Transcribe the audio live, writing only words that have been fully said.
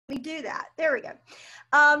me do that. There we go.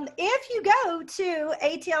 If you go to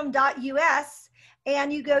atm.us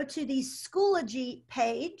and you go to the Schoology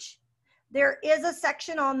page, there is a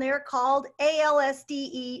section on there called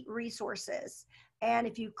ALSDE Resources. And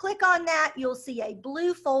if you click on that, you'll see a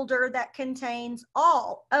blue folder that contains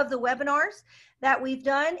all of the webinars that we've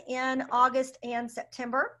done in August and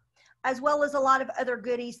September, as well as a lot of other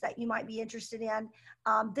goodies that you might be interested in.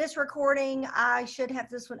 This recording, I should have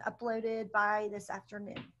this one uploaded by this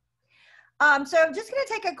afternoon. So I'm just going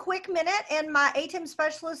to take a quick minute, and my ATEM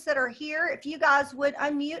specialists that are here, if you guys would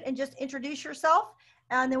unmute and just introduce yourself,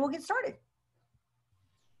 and then we'll get started.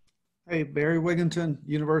 Hey, Barry Wigginton,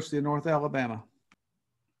 University of North Alabama.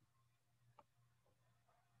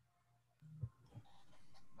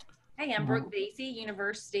 Hey, I'm Brooke Beasy,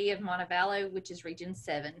 University of Montevallo, which is Region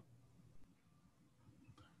 7.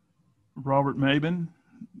 Robert Mabin,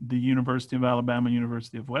 the University of Alabama,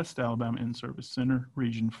 University of West Alabama In-Service Center,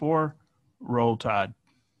 Region 4, Roll Tide.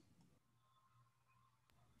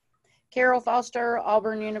 Carol Foster,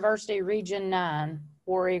 Auburn University, Region 9,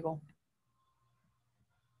 War Eagle.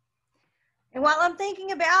 And while I'm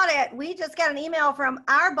thinking about it, we just got an email from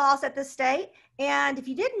our boss at the state. And if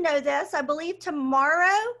you didn't know this, I believe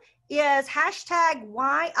tomorrow is hashtag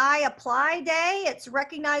Why I Apply Day. It's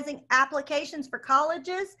recognizing applications for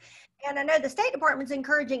colleges. And I know the State Department's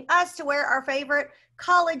encouraging us to wear our favorite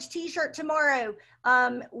college t-shirt tomorrow,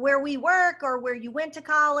 where we work or where you went to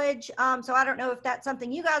college. So I don't know if that's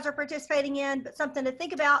something you guys are participating in, but something to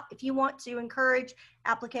think about if you want to encourage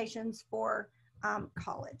applications for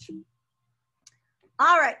college.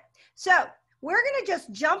 All right, so we're going to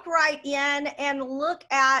just jump right in and look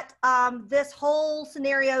at this whole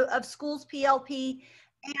scenario of SchoolsPLP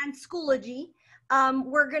and Schoology.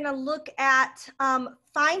 We're going to look at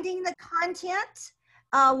finding the content.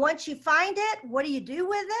 Once you find it, what do you do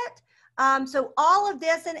with it? So all of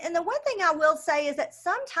this, and the one thing I will say is that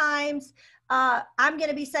sometimes I'm going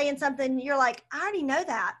to be saying something, you're like, I already know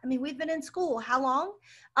that. I mean, we've been in school, how long?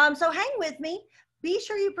 So hang with me. Be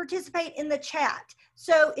sure you participate in the chat.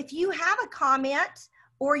 So if you have a comment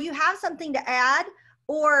or you have something to add,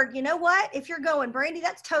 or you know what, if you're going, Brandy,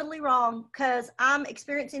 that's totally wrong because I'm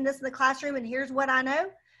experiencing this in the classroom and here's what I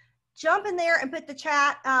know, jump in there and put the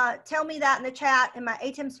chat, tell me that in the chat, and my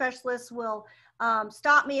ATEM specialists will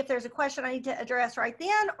stop me if there's a question I need to address right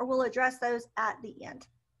then, or we'll address those at the end.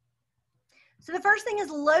 So the first thing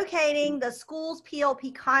is locating the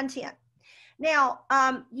SchoolsPLP content. Now,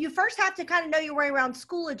 you first have to kind of know your way around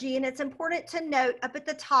Schoology, and it's important to note up at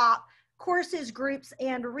the top, courses, groups,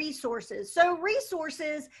 and resources. So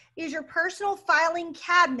resources is your personal filing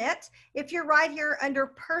cabinet if you're right here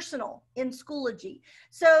under personal in Schoology.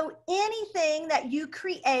 So anything that you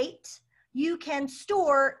create, you can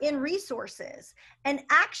store in resources. And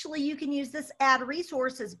actually you can use this add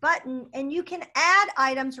resources button, and you can add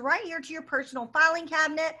items right here to your personal filing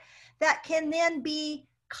cabinet that can then be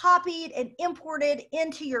copied and imported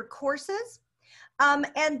into your courses.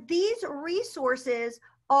 And these resources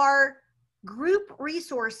are group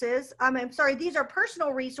resources. I'm sorry, these are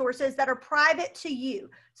personal resources that are private to you.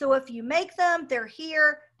 So if you make them, they're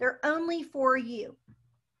here, they're only for you.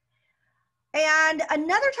 And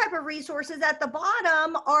another type of resources at the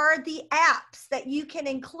bottom are the apps that you can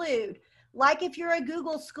include. Like if you're a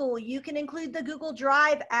Google school, you can include the Google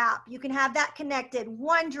Drive app. You can have that connected,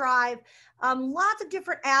 OneDrive, lots of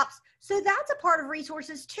different apps. So that's a part of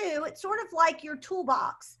resources too. It's sort of like your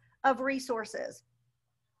toolbox of resources.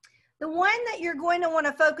 The one that you're going to want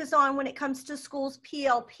to focus on when it comes to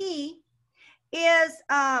SchoolsPLP is,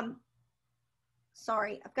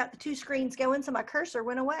 sorry, I've got the two screens going, so my cursor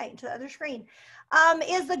went away to the other screen,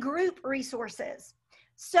 is the group resources.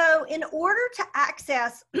 So in order to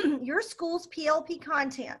access your SchoolsPLP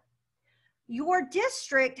content, your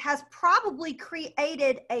district has probably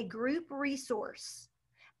created a group resource,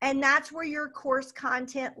 and that's where your course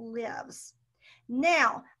content lives.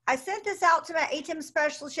 Now, I sent this out to my ATEM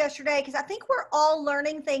specialist yesterday because I think we're all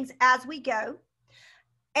learning things as we go.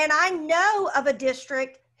 And I know of a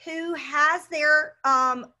district who has their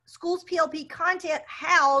SchoolsPLP content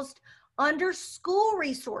housed under school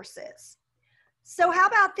resources. So how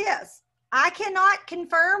about this? I cannot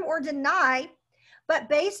confirm or deny, but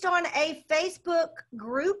based on a Facebook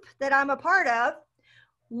group that I'm a part of,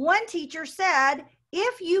 one teacher said,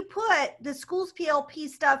 if you put the SchoolsPLP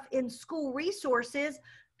stuff in school resources,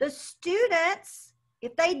 the students,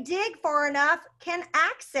 if they dig far enough, can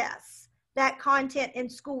access that content in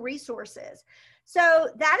school resources. So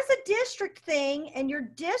that is a district thing, and your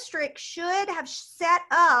district should have set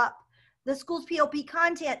up the SchoolsPLP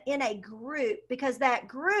content in a group because that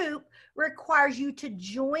group requires you to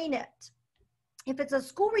join it. If it's a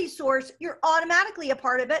school resource, you're automatically a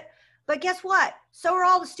part of it. But guess what? So are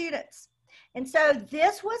all the students. And so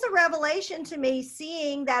this was a revelation to me,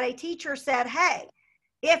 seeing that a teacher said, hey,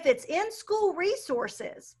 if it's in school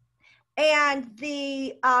resources and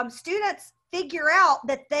the students figure out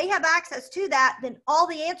that they have access to that, then all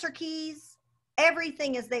the answer keys,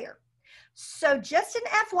 everything is there. So just an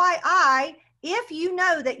FYI, if you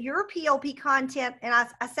know that your PLP content, and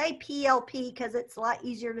I say PLP because it's a lot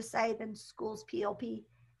easier to say than SchoolsPLP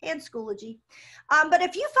and Schoology, but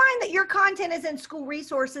if you find that your content is in school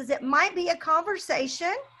resources, it might be a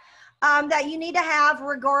conversation that you need to have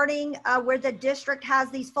regarding where the district has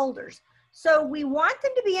these folders. So we want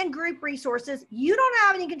them to be in group resources. You don't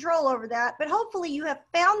have any control over that, but hopefully you have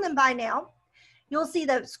found them by now. You'll see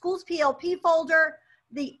the SchoolsPLP folder,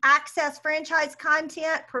 the access franchise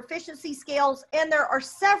content, proficiency scales, and there are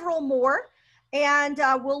several more, and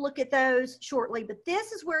we'll look at those shortly. But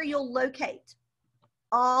this is where you'll locate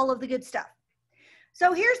all of the good stuff.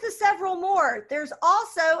 So here's the several more. There's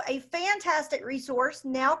also a fantastic resource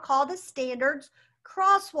now called the Standards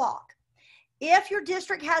Crosswalk. If your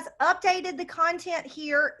district has updated the content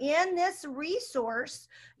here in this resource,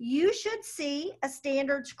 you should see a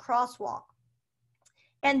Standards Crosswalk.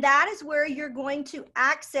 And that is where you're going to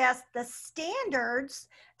access the standards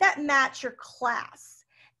that match your class.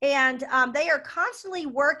 And they are constantly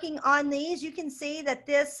working on these. You can see that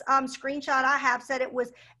this screenshot I have said it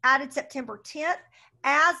was added September 10th.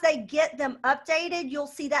 As they get them updated, you'll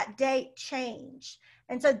see that date change.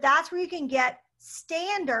 And so that's where you can get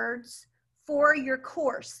standards for your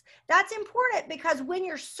course. That's important because when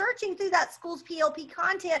you're searching through that SchoolsPLP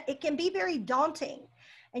content, it can be very daunting.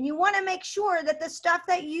 And you want to make sure that the stuff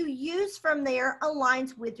that you use from there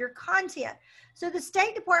aligns with your content. So the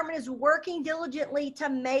State Department is working diligently to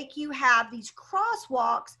make you have these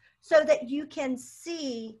crosswalks so that you can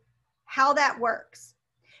see how that works.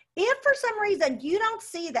 If for some reason you don't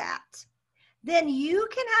see that, then you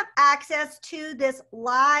can have access to this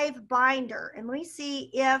live binder. And let me see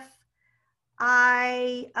if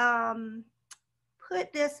I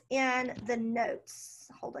put this in the notes.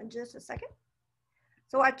 Hold on just a second.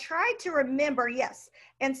 So I tried to remember, yes.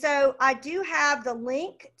 And so I do have the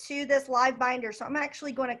link to this live binder. So I'm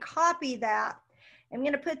actually going to copy that. I'm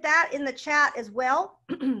going to put that in the chat as well,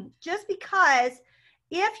 just because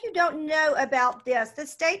if you don't know about this, the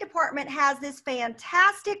State Department has this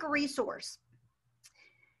fantastic resource.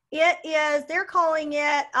 It is, they're calling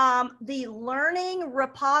it the Learning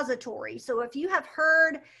Repository. So if you have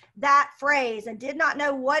heard that phrase and did not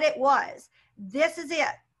know what it was, this is it.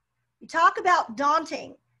 You talk about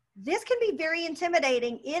daunting. This can be very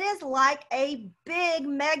intimidating. It is like a big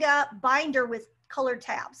mega binder with colored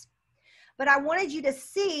tabs. But I wanted you to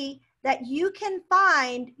see that you can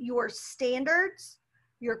find your standards,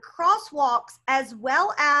 your crosswalks, as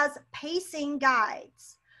well as pacing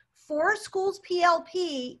guides for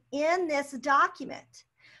SchoolsPLP in this document.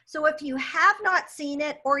 So if you have not seen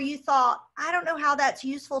it or you thought, I don't know how that's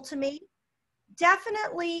useful to me,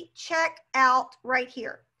 definitely check out right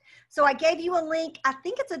here. So I gave you a link. I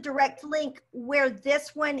think it's a direct link where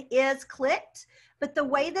this one is clicked. But the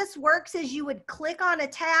way this works is you would click on a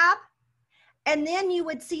tab and then you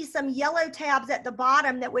would see some yellow tabs at the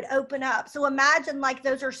bottom that would open up. So imagine like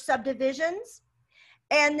those are subdivisions,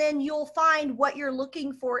 and then you'll find what you're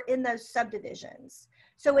looking for in those subdivisions.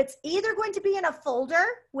 So it's either going to be in a folder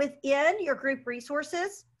within your group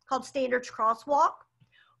resources called Standards Crosswalk,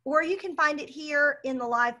 or you can find it here in the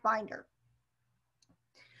live binder.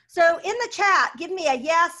 So in the chat, give me a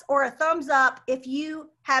yes or a thumbs up if you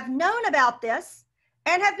have known about this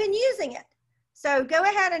and have been using it. So go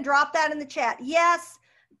ahead and drop that in the chat. Yes,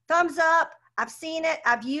 thumbs up, I've seen it,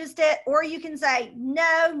 I've used it, or you can say,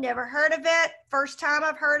 no, never heard of it, first time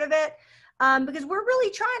I've heard of it, because we're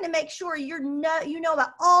really trying to make sure you know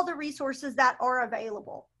about all the resources that are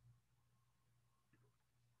available.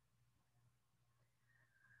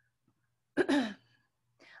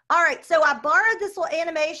 All right, so I borrowed this little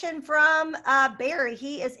animation from Barry.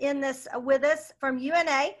 He is in this with us from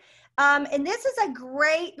UNA. And this is a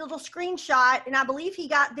great little screenshot, and I believe he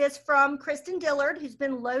got this from Kristen Dillard, who's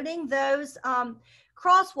been loading those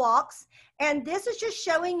crosswalks. And this is just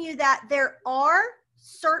showing you that there are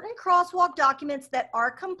certain crosswalk documents that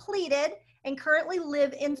are completed and currently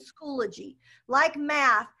live in Schoology, like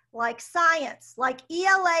math, like science, like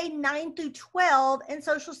ELA 9 through 12, and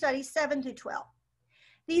social studies 7 through 12.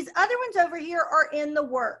 These other ones over here are in the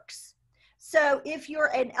works. So if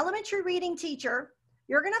you're an elementary reading teacher,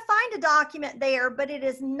 you're going to find a document there, but it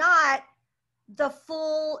is not the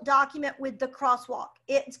full document with the crosswalk.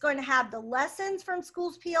 It's going to have the lessons from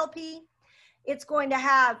SchoolsPLP. It's going to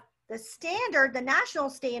have the standard, the national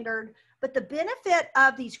standard, but the benefit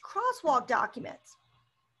of these crosswalk documents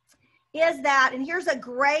is that, and here's a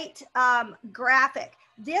great graphic.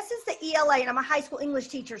 This is the ELA, and I'm a high school English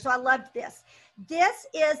teacher, so I loved this. This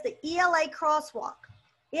is the ELA crosswalk.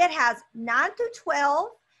 It has 9 through 12.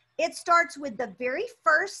 It starts with the very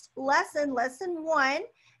first lesson, lesson 1,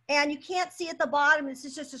 and you can't see at the bottom, this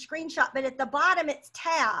is just a screenshot, but at the bottom it's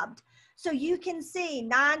tabbed. So you can see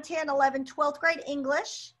 9, 10, 11, 12th grade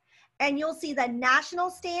English, and you'll see the national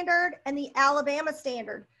standard and the Alabama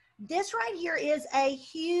standard. This right here is a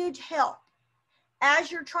huge help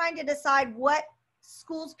as you're trying to decide what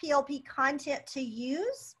SchoolsPLP content to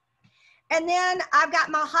use. And then I've got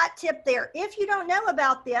my hot tip there. If you don't know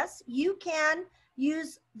about this, you can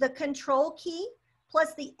use the control key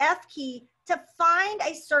plus the F key to find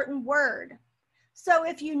a certain word. So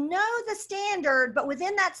if you know the standard, but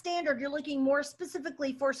within that standard, you're looking more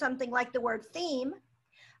specifically for something like the word theme,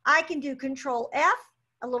 I can do control F,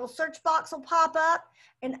 a little search box will pop up,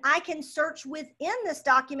 and I can search within this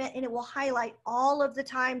document and it will highlight all of the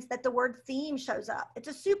times that the word theme shows up. It's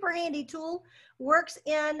a super handy tool, works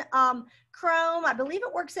in Chrome. I believe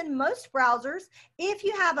it works in most browsers. If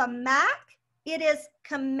you have a Mac, it is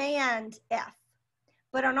Command F.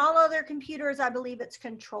 But on all other computers, I believe it's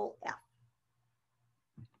Control F.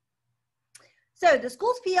 So the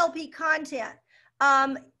SchoolsPLP content,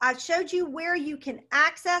 I showed you where you can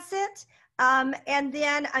access it. And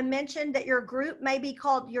then I mentioned that your group may be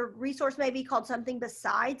called, your resource may be called something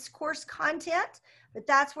besides course content, but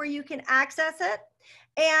that's where you can access it.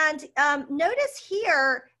 And notice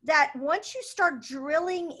here that once you start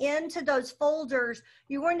drilling into those folders,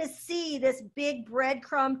 you're going to see this big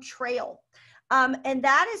breadcrumb trail. And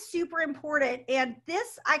that is super important. And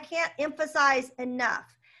this I can't emphasize enough.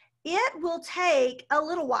 It will take a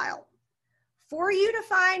little while for you to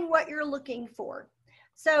find what you're looking for.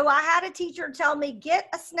 So I had a teacher tell me, get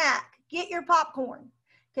a snack, get your popcorn,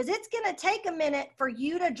 because it's going to take a minute for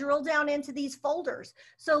you to drill down into these folders.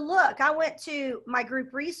 So look, I went to my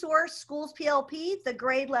group resource, SchoolsPLP, the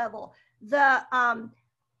grade level, the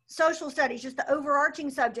social studies, just the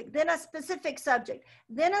overarching subject, then a specific subject,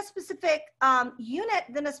 then a specific unit,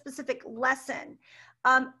 then a specific lesson.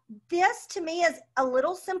 This to me is a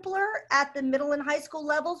little simpler at the middle and high school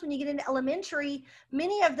levels. When you get into elementary,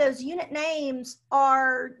 many of those unit names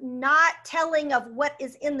are not telling of what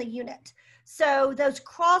is in the unit. So those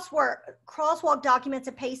crosswalk documents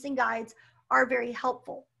and pacing guides are very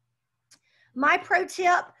helpful. My pro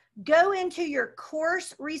tip, go into your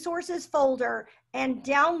course resources folder and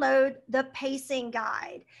download the pacing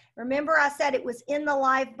guide. Remember I said it was in the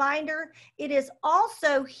live binder. It is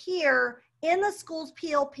also here in the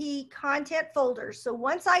SchoolsPLP content folder. So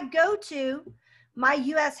once I go to my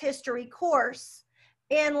US history course,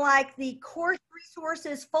 in like the course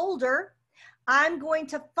resources folder, I'm going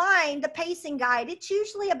to find the pacing guide. It's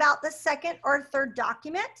usually about the second or third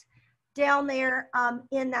document down there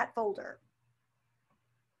in that folder.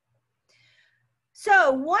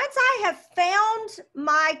 So once I have found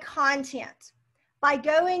my content, by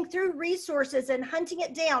going through resources and hunting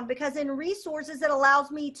it down, because in resources, it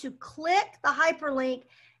allows me to click the hyperlink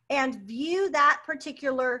and view that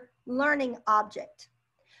particular learning object.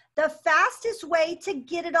 The fastest way to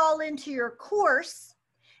get it all into your course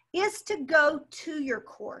is to go to your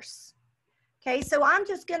course. Okay, so I'm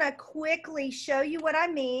just gonna quickly show you what I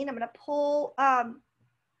mean. I'm gonna pull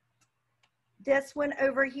this one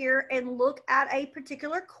over here and look at a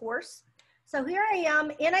particular course. So here I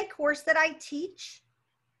am in a course that I teach.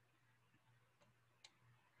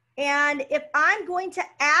 And if I'm going to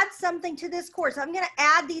add something to this course, I'm going to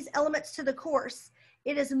add these elements to the course.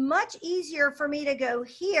 It is much easier for me to go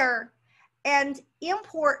here and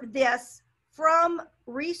import this from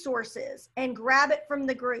resources and grab it from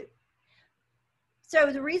the group.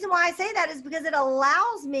 So the reason why I say that is because it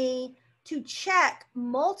allows me to check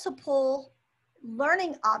multiple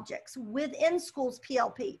learning objects within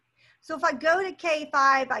SchoolsPLP. So if I go to K-5,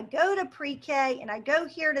 I go to pre-K, and I go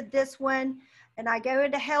here to this one, and I go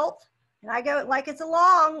into health, and I go, like it's a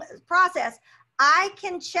long process, I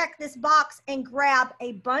can check this box and grab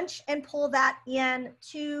a bunch and pull that in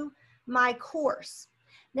to my course.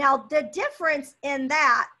 Now, the difference in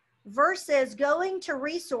that versus going to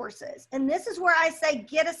resources, and this is where I say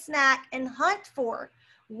get a snack and hunt for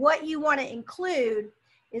what you want to include,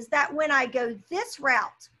 is that when I go this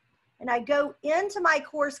route, and I go into my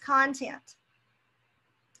course content,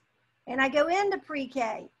 and I go into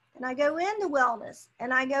pre-K, and I go into wellness,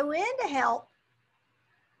 and I go into health,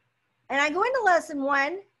 and I go into lesson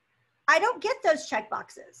 1, I don't get those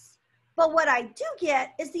checkboxes. But what I do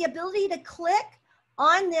get is the ability to click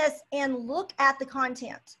on this and look at the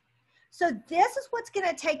content. So this is what's going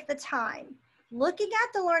to take the time. Looking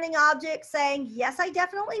at the learning object, saying, yes, I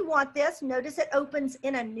definitely want this. Notice it opens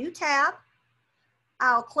in a new tab.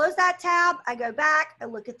 I'll close that tab. I go back. I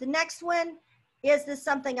look at the next one. Is this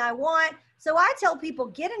something I want? So I tell people,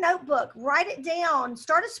 get a notebook, write it down,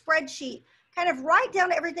 start a spreadsheet, kind of write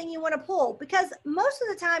down everything you want to pull, because most of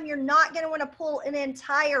the time you're not going to want to pull an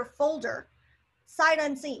entire folder sight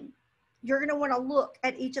unseen. You're going to want to look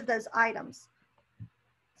at each of those items.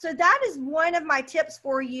 So that is one of my tips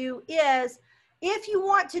for you, is if you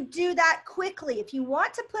want to do that quickly, if you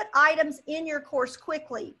want to put items in your course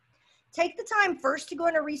quickly, take the time first to go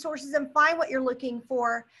into resources and find what you're looking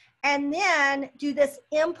for, and then do this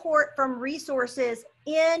import from resources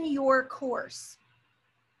in your course.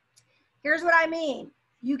 Here's what I mean.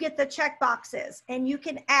 You get the checkboxes and you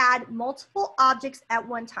can add multiple objects at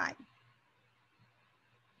one time.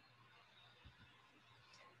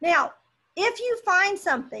 Now, if you find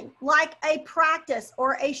something like a practice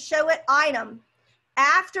or a show it item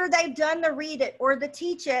after they've done the read it or the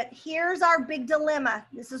teach it, here's our big dilemma.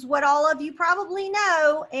 This is what all of you probably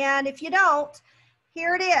know, and if you don't,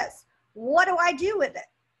 here it is. What do I do with it?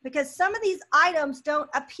 Because some of these items don't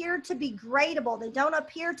appear to be gradable. They don't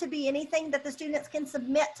appear to be anything that the students can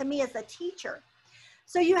submit to me as a teacher.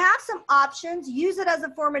 So you have some options. Use it as a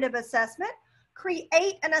formative assessment.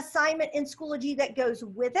 Create an assignment in Schoology that goes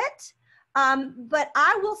with it. But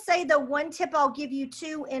I will say the one tip I'll give you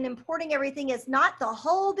too in importing everything is not the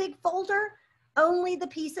whole big folder, only the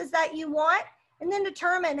pieces that you want, and then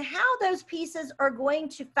determine how those pieces are going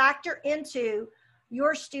to factor into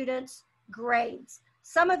your students' grades.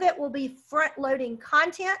 Some of it will be front-loading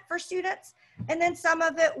content for students, and then some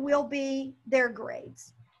of it will be their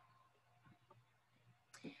grades.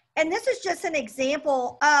 And this is just an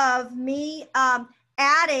example of me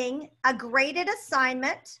adding a graded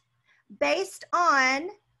assignment based on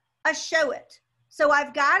a show it. So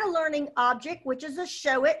I've got a learning object, which is a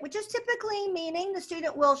show it, which is typically meaning the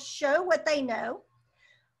student will show what they know.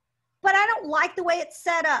 But I don't like the way it's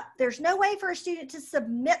set up. There's no way for a student to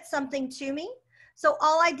submit something to me. So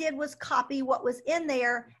all I did was copy what was in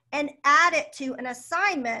there and add it to an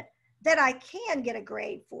assignment that I can get a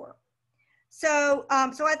grade for. So,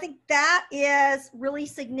 so I think that is really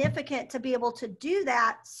significant to be able to do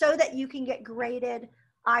that so that you can get graded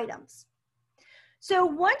items. So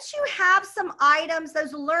once you have some items,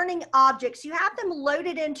 those learning objects, you have them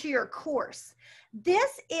loaded into your course.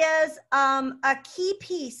 This is a key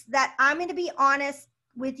piece that I'm going to be honest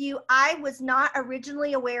with you, I was not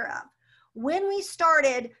originally aware of. When we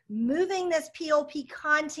started moving this PLP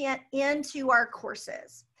content into our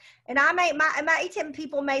courses. And my ATM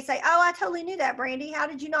people may say, oh, I totally knew that, Brandy. How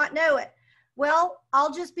did you not know it? Well,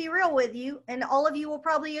 I'll just be real with you, and all of you will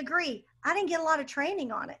probably agree. I didn't get a lot of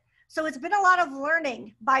training on it. So it's been a lot of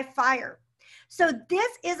learning by fire. So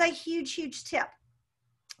this is a huge, huge tip.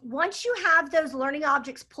 Once you have those learning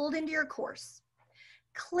objects pulled into your course,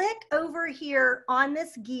 click over here on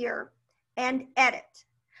this gear and edit.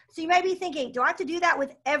 So you may be thinking, do I have to do that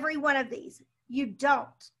with every one of these? You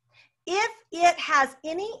don't. If it has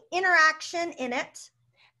any interaction in it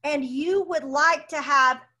and you would like to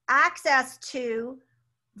have access to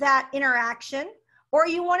that interaction, or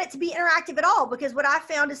you want it to be interactive at all, because what I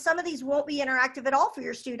found is some of these won't be interactive at all for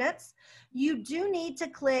your students, you do need to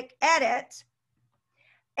click edit.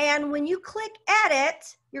 And when you click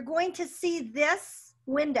edit, you're going to see this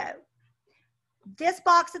window. This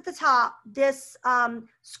box at the top, this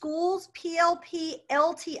SchoolsPLP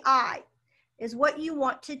LTI is what you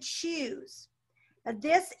want to choose. Now,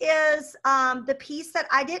 this is the piece that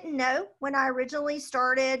I didn't know when I originally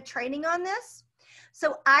started training on this.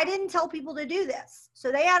 So I didn't tell people to do this.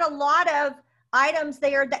 So they had a lot of items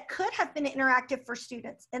there that could have been interactive for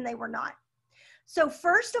students, and they were not. So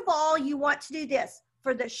first of all, you want to do this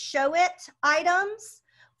for the show it items,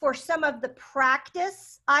 for some of the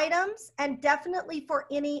practice items, and definitely for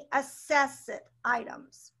any assess it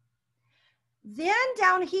items. Then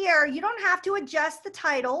down here, you don't have to adjust the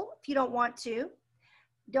title if you don't want to.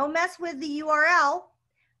 Don't mess with the URL.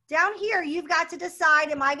 Down here, you've got to decide,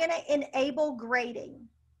 am I going to enable grading?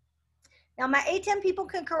 Now, my ATEM people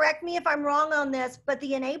can correct me if I'm wrong on this, but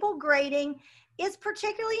the enable grading is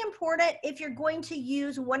particularly important if you're going to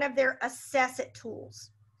use one of their assess it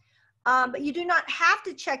tools. But you do not have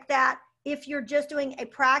to check that if you're just doing a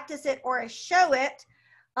practice it or a show it.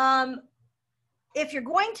 If you're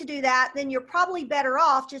going to do that, then you're probably better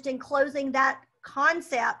off just enclosing that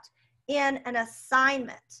concept in an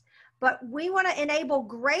assignment. But we want to enable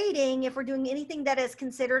grading if we're doing anything that is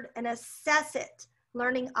considered an assess it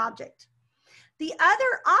learning object. The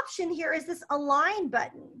other option here is this align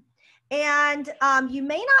button. And you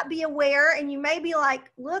may not be aware, and you may be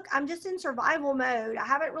like, look, I'm just in survival mode. I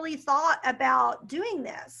haven't really thought about doing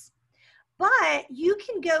this. But you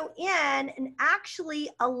can go in and actually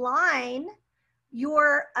align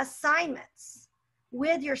your assignments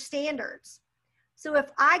with your standards. So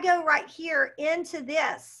if I go right here into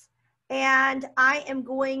this, and I am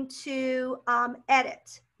going to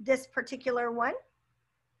edit this particular one.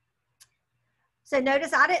 So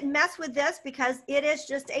notice I didn't mess with this because it is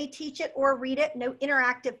just a teach it or read it, no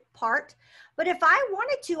interactive part. But if I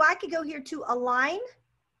wanted to, I could go here to align,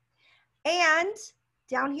 and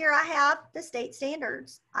down here I have the state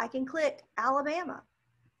standards. I can click Alabama,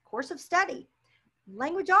 course of study,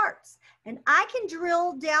 language arts, and I can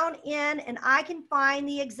drill down in and I can find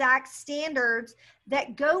the exact standards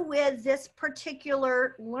that go with this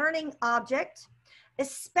particular learning object,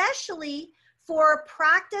 especially for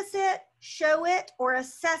practice it, show it, or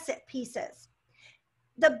assess it pieces.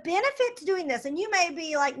 The benefit to doing this, and you may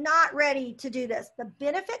be like not ready to do this, the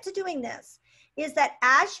benefit to doing this is that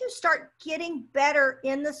as you start getting better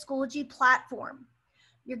in the Schoology platform,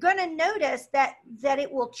 you're going to notice that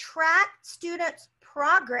it will track students'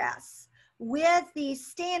 progress with these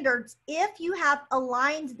standards if you have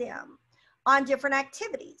aligned them on different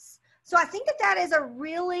activities. So I think that is a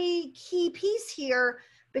really key piece here,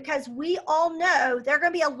 because we all know there are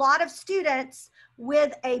going to be a lot of students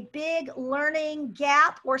with a big learning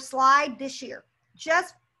gap or slide this year,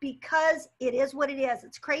 just because it is what it is.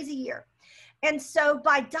 It's a crazy year. And so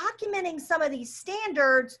by documenting some of these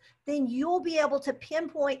standards, then you'll be able to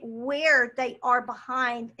pinpoint where they are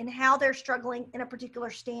behind and how they're struggling in a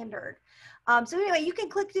particular standard. So anyway, you can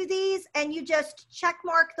click through these and you just check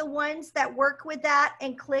mark the ones that work with that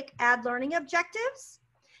and click add learning objectives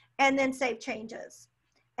and then save changes.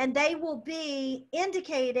 And they will be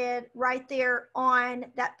indicated right there on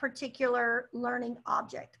that particular learning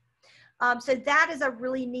object. So that is a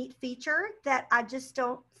really neat feature that I just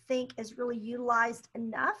don't think is really utilized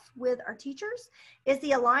enough with our teachers, is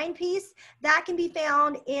the align piece. That can be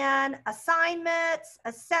found in assignments,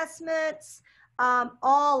 assessments,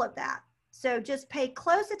 all of that. So just pay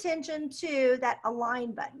close attention to that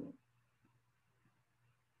align button.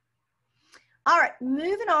 All right,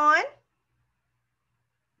 moving on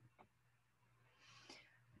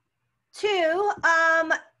to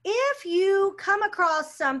if you come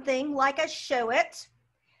across something like a show it,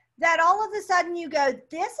 that all of a sudden you go,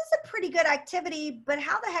 this is a pretty good activity, but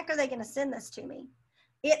how the heck are they going to send this to me?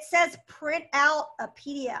 It says print out a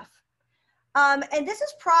PDF. And this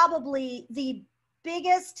is probably the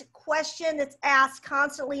biggest question that's asked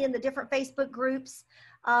constantly in the different Facebook groups,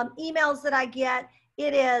 emails that I get.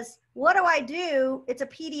 It is, what do I do? It's a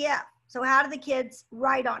PDF. So how do the kids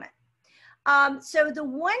write on it? So the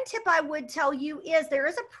one tip I would tell you is there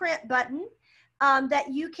is a print button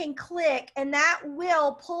that you can click, and that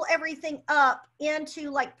will pull everything up into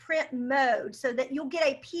like print mode so that you'll get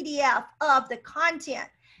a PDF of the content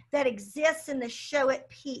that exists in the show it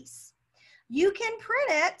piece. You can print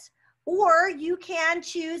it, or you can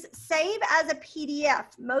choose save as a PDF.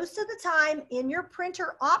 Most of the time in your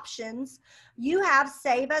printer options, you have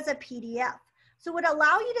save as a PDF. So it would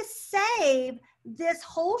allow you to save this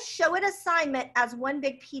whole show it assignment as one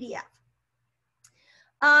big PDF.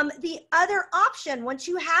 The other option, once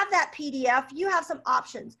you have that PDF, you have some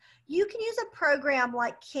options. You can use a program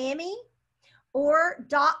like Kami or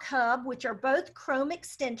DocHub, which are both Chrome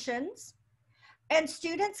extensions, and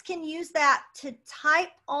students can use that to type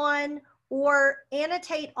on or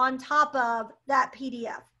annotate on top of that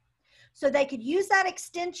PDF. So they could use that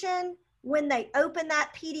extension when they open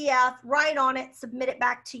that PDF, write on it, submit it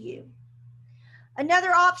back to you.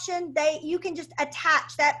 Another option, you can just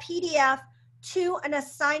attach that PDF to an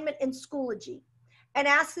assignment in Schoology and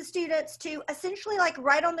ask the students to essentially like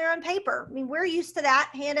write on their own paper. I mean, we're used to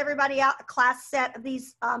that. Hand everybody out a class set of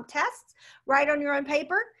these tests, write on your own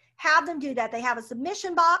paper, have them do that. They have a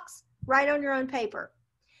submission box, write on your own paper.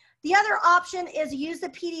 The other option is use the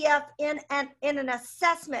PDF in an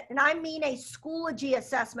assessment, and I mean a Schoology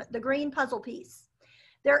assessment, the green puzzle piece.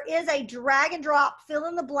 There is a drag and drop fill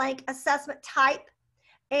in the blank assessment type,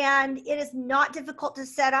 and it is not difficult to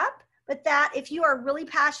set up, but that if you are really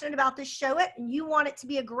passionate about this show it and you want it to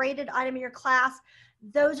be a graded item in your class,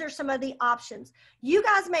 those are some of the options. You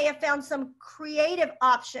guys may have found some creative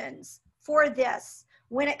options for this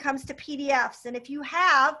when it comes to PDFs, and if you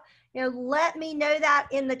have, let me know that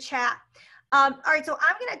in the chat. All right, so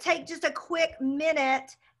I'm going to take just a quick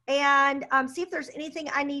minute and see if there's anything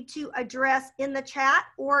I need to address in the chat,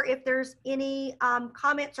 or if there's any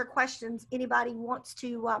comments or questions anybody wants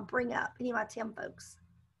to bring up, any of my TIM folks.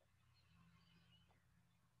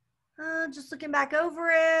 Just looking back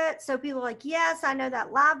over it. So people are like, yes, I know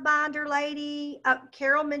that Live Binder lady.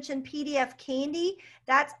 Carol mentioned PDF Candy.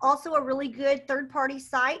 That's also a really good third-party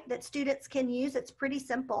site that students can use. It's pretty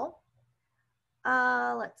simple.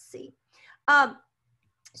 Let's see.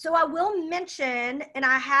 So I will mention, and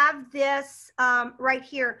I have this right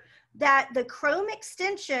here, that the Chrome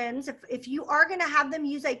extensions, if you are going to have them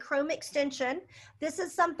use a Chrome extension, this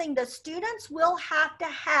is something the students will have to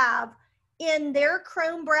have in their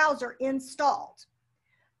Chrome browser installed.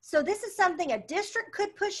 So this is something a district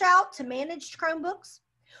could push out to managed Chromebooks,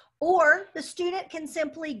 or the student can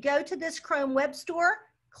simply go to this Chrome web store,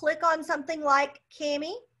 click on something like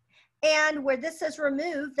Kami, and where this says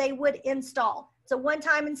remove, they would install. It's a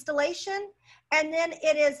one-time installation, and then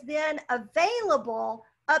it is then available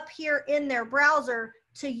up here in their browser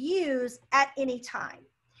to use at any time.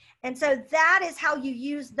 And so that is how you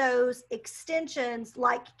use those extensions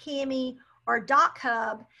like Kami or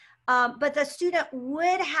DocHub, but the student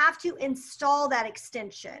would have to install that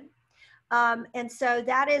extension. And so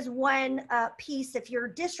that is one piece. If your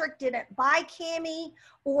district didn't buy Kami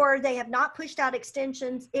or they have not pushed out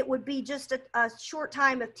extensions, it would be just a short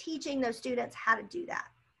time of teaching those students how to do that.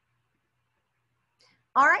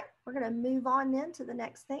 All right, we're going to move on then to the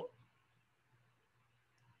next thing.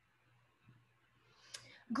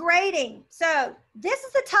 Grading. So this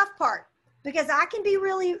is the tough part, because I can be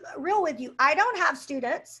really real with you. I don't have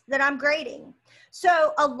students that I'm grading.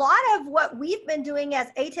 So a lot of what we've been doing as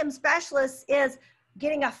ATEM specialists is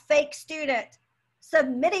getting a fake student,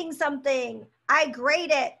 submitting something, I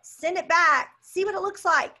grade it, send it back, see what it looks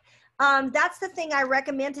like. That's the thing I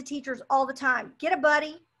recommend to teachers all the time. Get a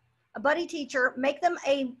buddy teacher, make them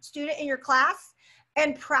a student in your class,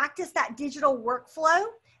 and practice that digital workflow.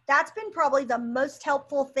 That's been probably the most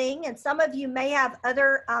helpful thing. And some of you may have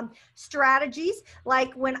other strategies.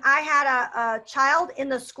 Like when I had a child in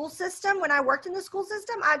the school system, when I worked in the school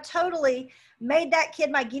system, I totally made that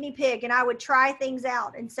kid my guinea pig and I would try things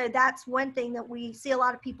out. And so that's one thing that we see a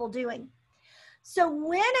lot of people doing. So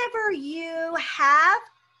whenever you have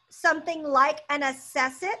something like an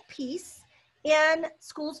Assess It piece in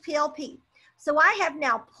SchoolsPLP, so I have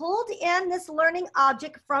now pulled in this learning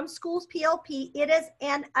object from SchoolsPLP. It is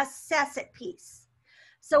an Assess It piece.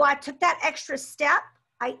 So I took that extra step,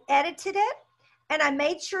 I edited it, and I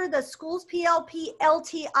made sure the SchoolsPLP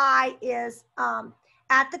LTI is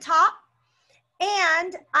at the top,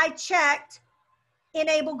 and I checked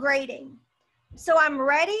Enable Grading. So I'm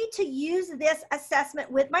ready to use this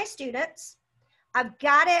assessment with my students. I've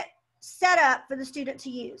got it set up for the student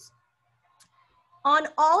to use. On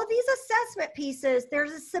all of these assessment pieces,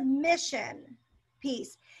 there's a submission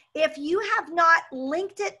piece. If you have not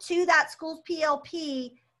linked it to that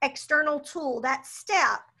SchoolsPLP external tool, that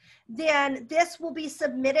step, then this will be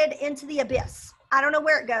submitted into the abyss. I don't know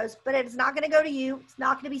where it goes, but it's not going to go to you. It's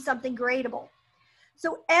not going to be something gradable.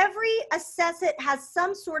 So every Assess It has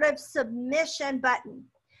some sort of submission button.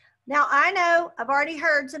 Now, I know I've already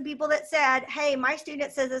heard some people that said, hey, my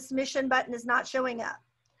student says the submission button is not showing up.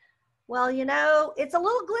 Well, you know, it's a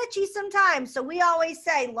little glitchy sometimes. So we always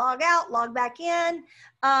say log out, log back in.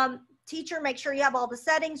 Teacher, make sure you have all the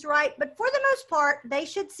settings right. But for the most part, they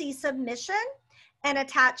should see submission and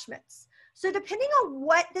attachments. So depending on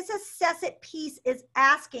what this Assess It piece is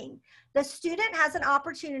asking, the student has an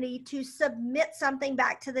opportunity to submit something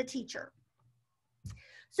back to the teacher.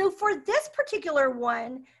 So for this particular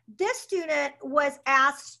one, this student was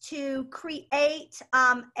asked to create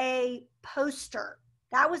a poster.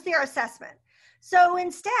 That was their assessment. So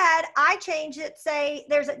instead, I changed it, say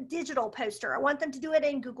there's a digital poster. I want them to do it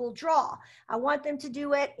in Google Draw. I want them to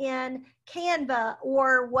do it in Canva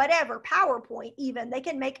or whatever, PowerPoint even. They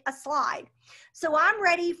can make a slide. So I'm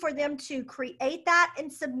ready for them to create that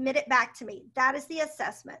and submit it back to me. That is the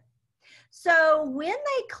assessment. So when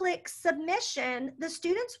they click submission, the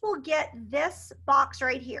students will get this box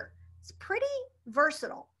right here. It's pretty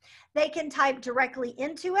versatile. They can type directly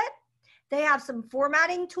into it. They have some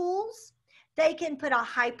formatting tools. They can put a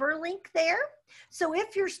hyperlink there. So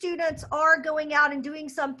if your students are going out and doing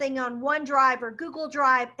something on OneDrive or Google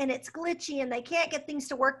Drive and it's glitchy and they can't get things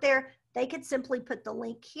to work there, they could simply put the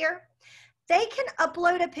link here. They can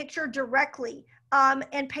upload a picture directly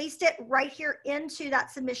and paste it right here into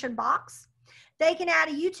that submission box. They can add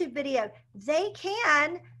a YouTube video. They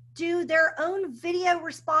can do their own video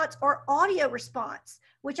response or audio response,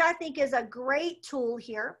 which I think is a great tool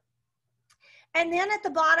here. And then at the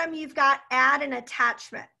bottom, you've got add an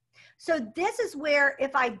attachment. So this is where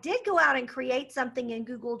if I did go out and create something in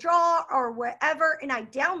Google Draw or wherever and I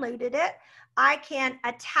downloaded it, I can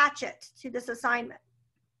attach it to this assignment.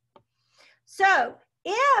 So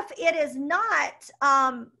if it is not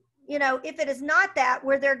You know, if it is not that,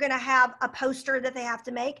 where they're going to have a poster that they have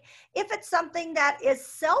to make. If it's something that is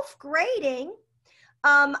self-grading,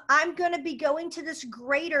 I'm going to be going to this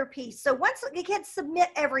grader piece. So once the kids submit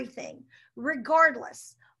everything,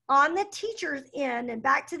 regardless, on the teacher's end, and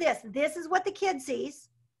back to this is what the kid sees.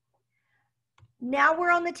 Now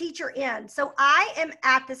we're on the teacher end. So I am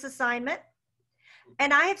at this assignment,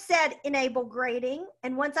 and I have said enable grading.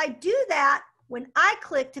 And once I do that, when I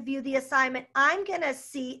click to view the assignment, I'm going to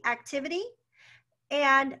see activity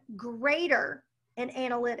and grader and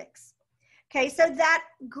analytics. Okay, so that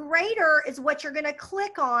grader is what you're going to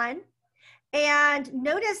click on. And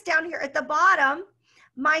notice down here at the bottom,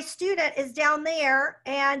 my student is down there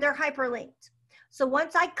and they're hyperlinked. So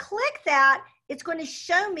once I click that, it's going to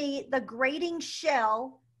show me the grading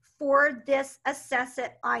shell for this assess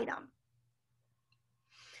it item.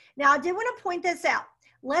 Now, I did want to point this out.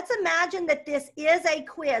 Let's imagine that this is a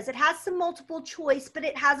quiz. It has some multiple choice, but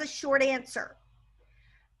it has a short answer.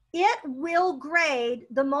 It will grade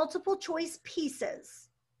the multiple choice pieces.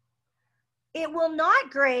 It will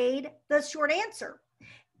not grade the short answer.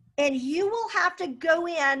 And you will have to go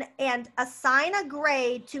in and assign a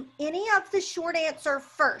grade to any of the short answer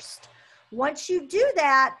first. Once you do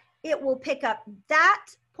that, it will pick up that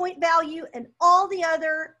point value and all the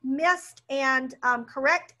other missed and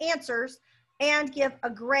correct answers and give a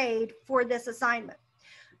grade for this assignment.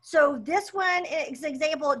 So this one, as an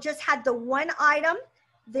example, it just had the one item.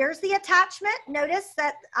 There's the attachment. Notice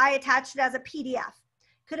that I attached it as a PDF.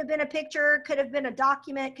 Could have been a picture, could have been a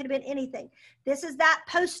document, could have been anything. This is that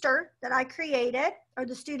poster that I created, or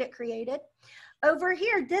the student created. Over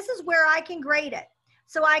here, this is where I can grade it.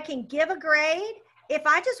 So I can give a grade. If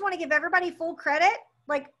I just want to give everybody full credit,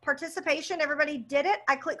 like participation, everybody did it,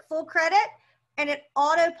 I click full credit, and it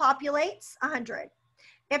auto-populates 100.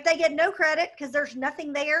 If they get no credit, because there's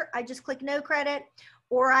nothing there, I just click no credit,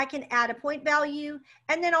 or I can add a point value.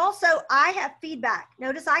 And then also I have feedback.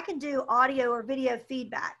 Notice I can do audio or video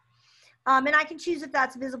feedback. And I can choose if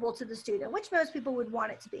that's visible to the student, which most people would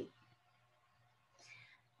want it to be.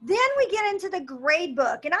 Then we get into the grade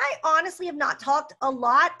book. And I honestly have not talked a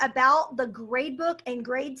lot about the grade book and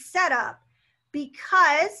grade setup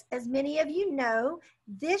because, as many of you know,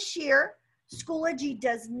 this year, Schoology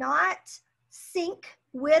does not sync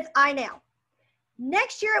with iNow.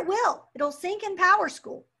 Next year it will. It'll sync in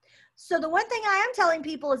PowerSchool. So the one thing I am telling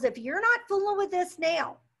people is if you're not fooling with this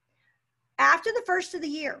now, after the first of the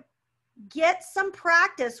year, get some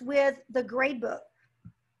practice with the grade book.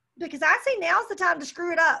 Because I say now's the time to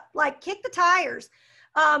screw it up. Like kick the tires,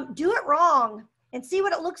 do it wrong, and see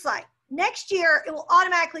what it looks like. Next year, it will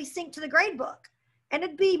automatically sync to the grade book. And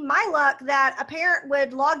it'd be my luck that a parent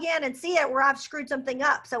would log in and see it where I've screwed something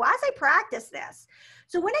up. So I say practice this.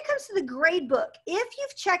 So when it comes to the grade book, if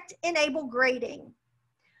you've checked enable grading,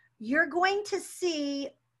 you're going to see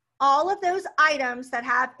all of those items that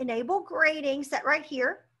have enable grading set right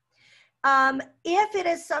here. If it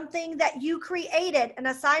is something that you created, an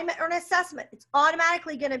assignment or an assessment, it's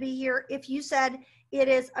automatically going to be here if you said it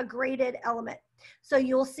is a graded element. So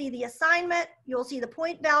you'll see the assignment, you'll see the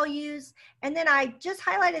point values, and then I just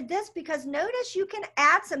highlighted this because notice you can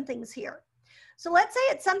add some things here. So let's say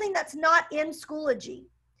it's something that's not in Schoology,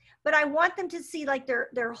 but I want them to see like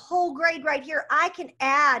their whole grade right here. I can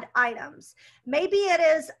add items. Maybe it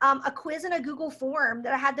is a quiz in a Google form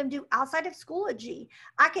that I had them do outside of Schoology.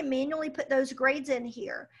 I can manually put those grades in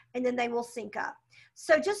here and then they will sync up.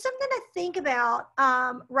 So just something to think about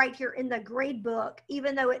right here in the grade book,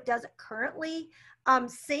 even though it doesn't currently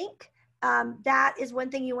sync. That is one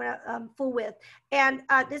thing you want to fool with. And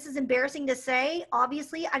this is embarrassing to say.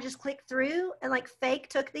 Obviously, I just clicked through and like fake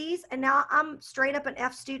took these, and now I'm straight up an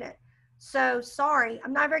F student. So sorry,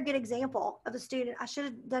 I'm not a very good example of a student. I should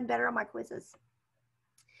have done better on my quizzes.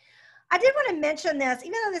 I did want to mention this,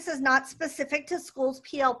 even though this is not specific to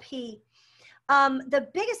SchoolsPLP. The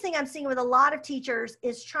biggest thing I'm seeing with a lot of teachers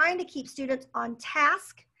is trying to keep students on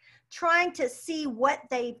task, trying to see what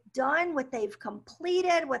they've done, what they've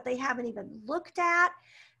completed, what they haven't even looked at.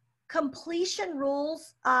 Completion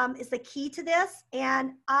rules is the key to this,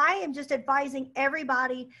 and I am just advising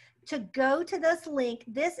everybody to go to this link.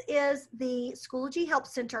 This is the Schoology Help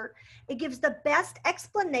Center. It gives the best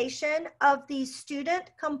explanation of the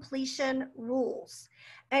student completion rules.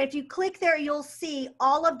 And if you click there, you'll see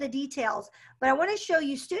all of the details. But I want to show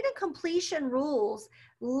you student completion rules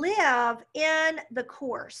live in the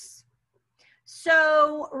course.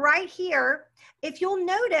 So right here, if you'll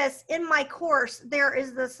notice in my course, there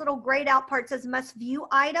is this little grayed out part that says must view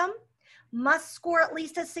item, must score at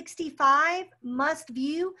least a 65, must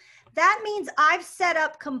view. That means I've set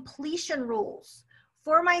up completion rules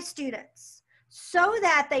for my students. so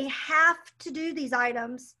that they have to do these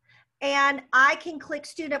items, and I can click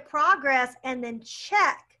student progress and then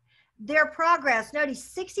check their progress.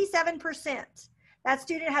 Notice 67%. That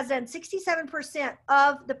student has done 67%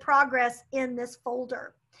 of the progress in this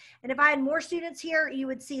folder. And if I had more students here, you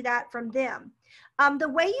would see that from them. The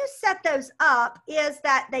way you set those up is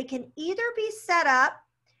that they can either be set up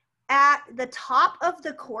at the top of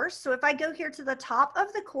the course. So if I go here to the top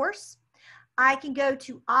of the course, I can go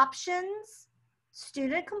to options,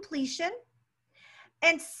 student completion,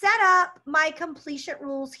 and set up my completion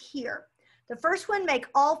rules here. The first one, make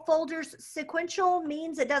all folders sequential,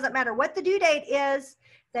 means it doesn't matter what the due date is,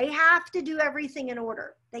 they have to do everything in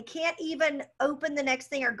order. They can't even open the next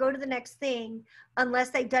thing or go to the next thing unless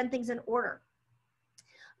they've done things in order.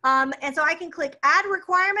 And so I can click add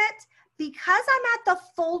requirement. Because I'm at the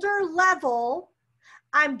folder level,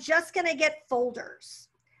 I'm just gonna get folders.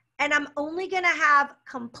 And I'm only gonna have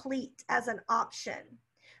complete as an option.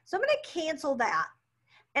 So I'm gonna cancel that.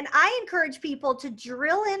 And I encourage people to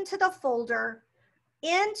drill into the folder,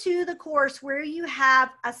 into the course where you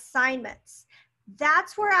have assignments.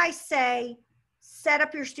 That's where I say, set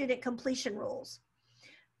up your student completion rules.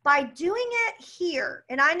 By doing it here,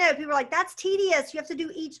 and I know people are like, that's tedious, you have to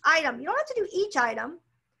do each item. You don't have to do each item.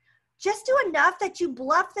 Just do enough that you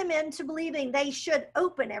bluff them into believing they should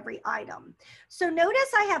open every item. So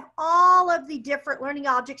notice I have all of the different learning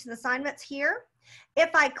objects and assignments here. If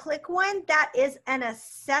I click one that is an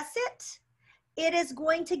assess it, it is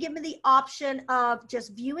going to give me the option of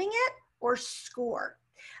just viewing it or score.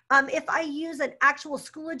 If I use an actual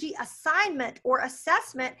Schoology assignment or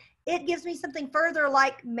assessment, it gives me something further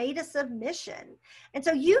like made a submission. And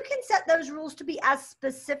so you can set those rules to be as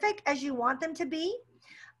specific as you want them to be.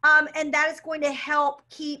 And that is going to help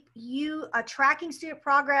keep you tracking student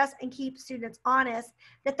progress and keep students honest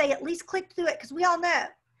that they at least clicked through it, because we all know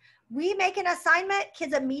we make an assignment,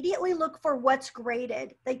 kids immediately look for what's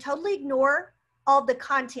graded. They totally ignore all the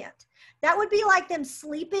content. That would be like them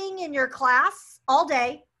sleeping in your class all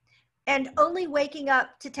day and only waking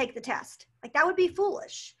up to take the test. Like, that would be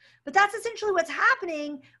foolish. But that's essentially what's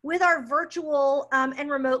happening with our virtual and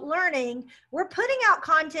remote learning. We're putting out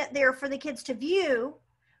content there for the kids to view,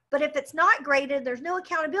 but if it's not graded, there's no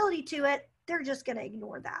accountability to it, they're just gonna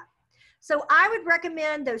ignore that. So I would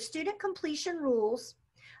recommend those student completion rules.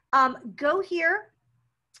 Go here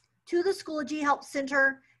to the Schoology Help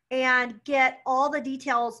Center and get all the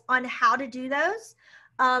details on how to do those,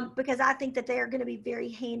 because I think that they are gonna be very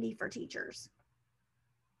handy for teachers.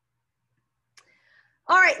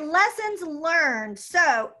 All right, lessons learned.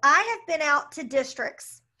 So I have been out to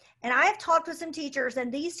districts and I have talked with some teachers,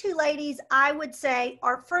 and these two ladies, I would say,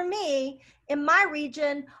 are, for me, in my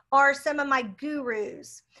region, are some of my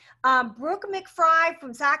gurus. Brooke McFry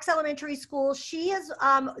from Sachs Elementary School, she is,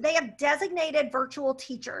 they have designated virtual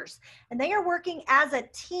teachers, and they are working as a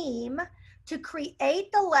team to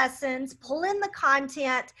create the lessons, pull in the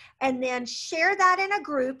content, and then share that in a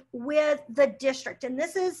group with the district. And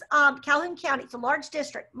this is Calhoun County. It's a large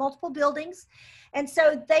district, multiple buildings. And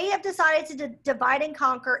so they have decided to divide and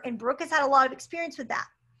conquer, and Brooke has had a lot of experience with that.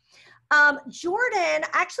 Jordan,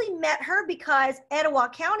 actually met her because Etowah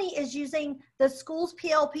County is using the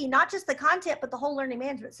SchoolsPLP, not just the content, but the whole learning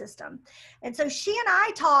management system. And so she and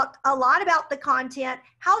I talked a lot about the content,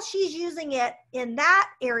 how she's using it in that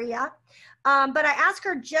area. But I asked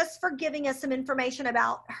her just for giving us some information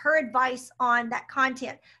about her advice on that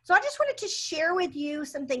content. So I just wanted to share with you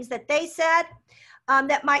some things that they said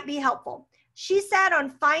that might be helpful. She said on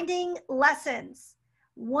finding lessons,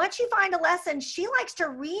 once you find a lesson, she likes to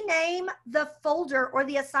rename the folder or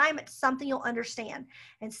the assignment to something you'll understand.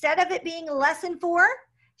 Instead of it being lesson 4,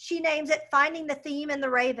 she names it Finding the Theme in the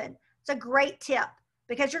Raven. It's a great tip,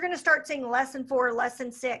 because you're going to start seeing lesson 4,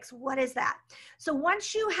 lesson 6. What is that? So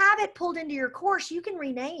once you have it pulled into your course, you can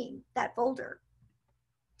rename that folder.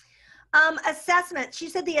 Assessments. She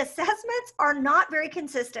said the assessments are not very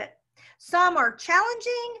consistent. Some are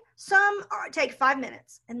challenging, some take 5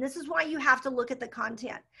 minutes. And this is why you have to look at the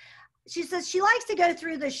content. She says she likes to go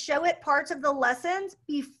through the show it parts of the lessons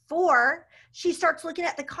before she starts looking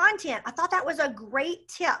at the content. I thought that was a great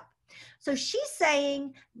tip. So she's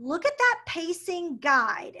saying, look at that pacing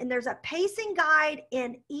guide. And there's a pacing guide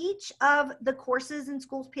in each of the courses in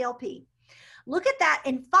SchoolsPLP. Look at that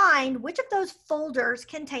and find which of those folders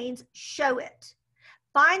contains show it.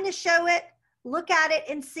 Find the show it, look at it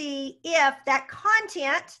and see if that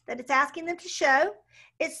content that it's asking them to show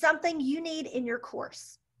is something you need in your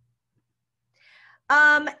course.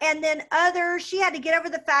 And then others, she had to get over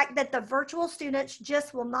the fact that the virtual students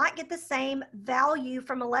just will not get the same value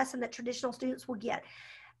from a lesson that traditional students will get.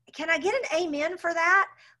 can I get an amen for that?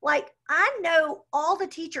 Like, I know all the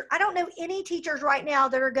teachers. I don't know any teachers right now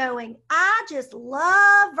that are going, I just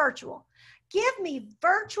love virtual. Give me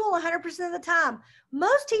virtual 100% of the time.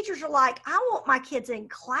 Most teachers are like, I want my kids in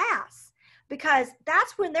class because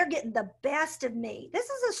that's when they're getting the best of me. This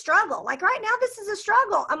is a struggle. Like right now, this is a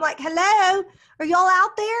struggle. I'm like, hello, are y'all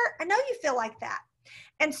out there? I know you feel like that.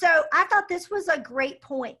 And so I thought this was a great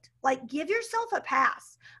point. Like, give yourself a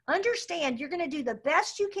pass. Understand you're going to do the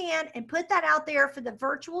best you can and put that out there for the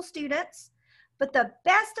virtual students. But the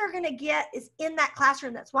best they're going to get is in that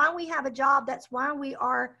classroom. That's why we have a job. That's why we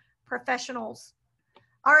are professionals.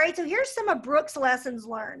 All right, so here's some of Brooke's lessons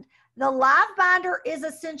learned. The live binder is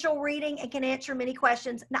essential reading and can answer many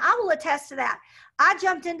questions. Now, I will attest to that. I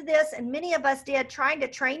jumped into this, and many of us did, trying to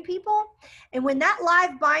train people. And when that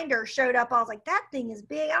live binder showed up, I was like, that thing is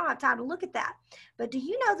big. I don't have time to look at that. But do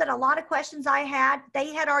you know that a lot of questions I had,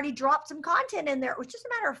 they had already dropped some content in there. It was just a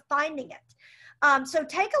matter of finding it. So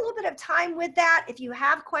take a little bit of time with that if you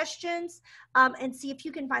have questions, and see if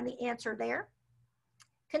you can find the answer there.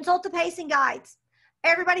 Consult the pacing guides.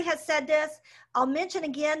 Everybody has said this. I'll mention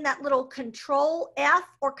again that little Control F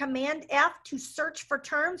or Command F to search for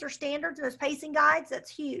terms or standards in those pacing guides. That's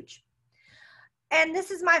huge. And this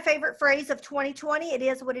is my favorite phrase of 2020. It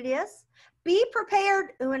is what it is. Be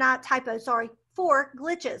prepared, for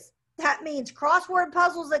glitches. That means crossword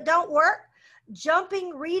puzzles that don't work,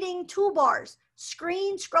 jumping reading toolbars,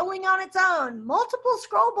 screen scrolling on its own, multiple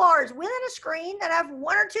scroll bars within a screen that have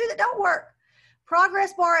one or two that don't work,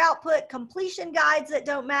 progress bar output, completion guides that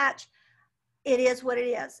don't match. It is what it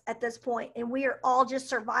is at this point, and we are all just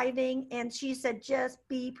surviving. And she said, just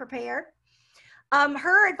be prepared.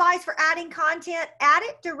 Her advice for adding content, add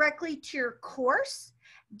it directly to your course,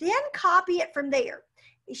 then copy it from there.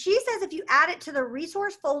 She says if you add it to the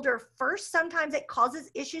resource folder first, sometimes it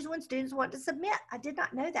causes issues when students want to submit. I did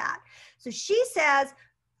not know that. So she says,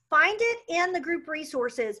 find it in the group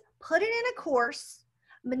resources, put it in a course,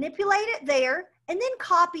 manipulate it there, and then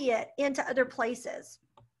copy it into other places.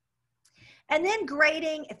 And then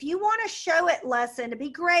grading, if you want a show it lesson to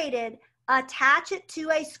be graded, attach it to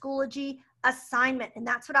a Schoology assignment. And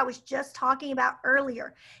that's what I was just talking about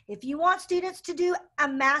earlier. If you want students to do a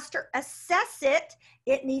master assess it,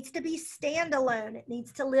 it needs to be standalone. It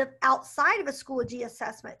needs to live outside of a Schoology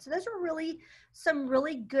assessment. So those are really some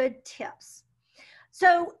really good tips.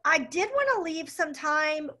 So I did want to leave some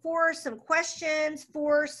time for some questions,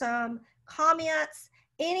 for some comments,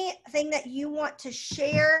 anything that you want to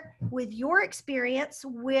share with your experience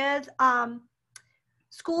with SchoolsPLP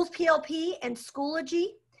and Schoology.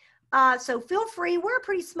 So feel free. We're a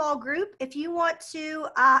pretty small group. If you want to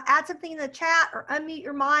add something in the chat or unmute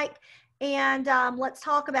your mic, and let's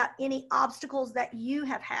talk about any obstacles that you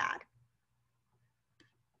have had.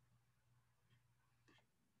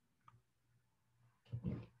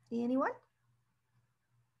 Anyone?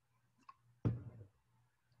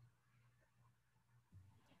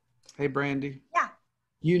 Hey, Brandy. Yeah.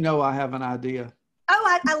 You know I have an idea.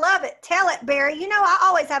 Oh, I love it. Tell it, Barry. You know I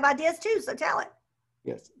always have ideas too, so tell it.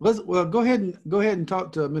 Yes. Well, go ahead and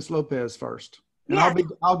talk to Miss Lopez first, and Yeah.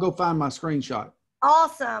 I'll go find my screenshot.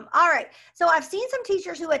 Awesome. All right. So I've seen some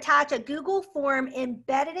teachers who attach a Google form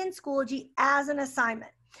embedded in Schoology as an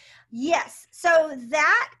assignment. Yes, so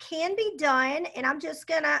that can be done, and I'm just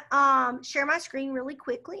gonna share my screen really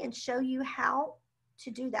quickly and show you how to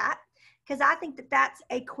do that, because I think that that's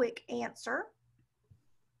a quick answer.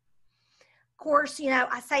 Of course, you know,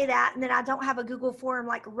 I say that, and then I don't have a Google form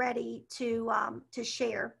like ready to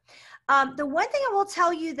share. The one thing I will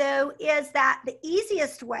tell you though is that the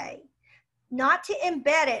easiest way, not to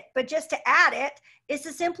embed it, but just to add it, is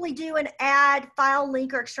to simply do an add file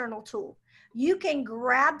link or external tool. You can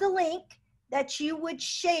grab the link that you would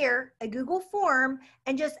share a Google form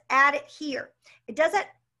and just add it here. It doesn't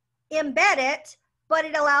embed it, but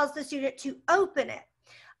it allows the student to open it.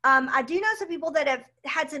 I do know some people that have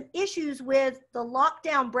had some issues with the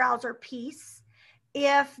lockdown browser piece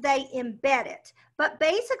if they embed it. But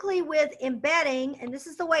basically with embedding, and this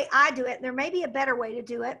is the way I do it, and there may be a better way to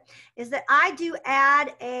do it, is that I do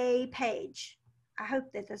add a page. I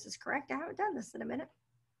hope that this is correct. I haven't done this in a minute.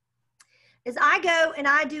 Is I go and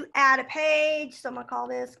I do add a page. So I'm gonna call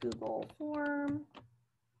this Google form.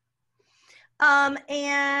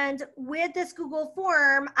 And with this Google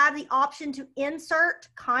form, I have the option to insert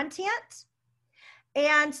content.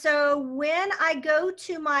 And so when I go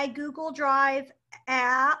to my Google Drive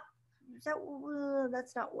app,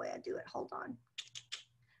 that's not the way I do it. Hold on.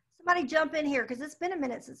 Somebody jump in here because it's been a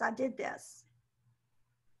minute since I did this.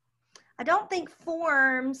 I don't think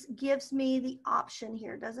Forms gives me the option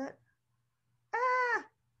here, does it?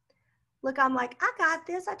 Look, I'm like, I got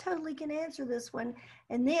this. I totally can answer this one.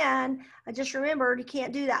 And then I just remembered you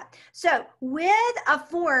can't do that. So with a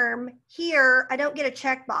form here, I don't get a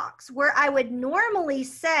checkbox where I would normally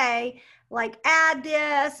say like add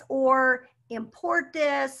this or import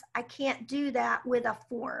this. I can't do that with a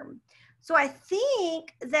form. So I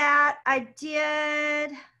think that I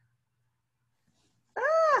did,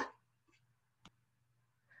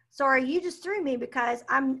 sorry, you just threw me because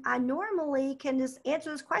I normally can just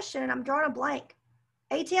answer this question and I'm drawing a blank.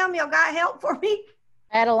 ATM, y'all got help for me?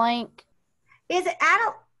 Add a link. Is it add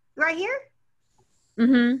a, right here?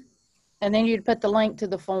 Mm-hmm. And then you'd put the link to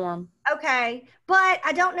the form. Okay, but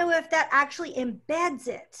I don't know if that actually embeds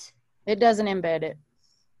it. It doesn't embed it.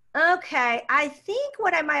 Okay, I think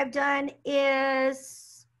what I might have done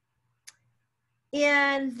is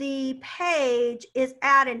in the page is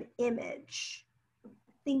add an image. I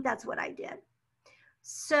think that's what I did.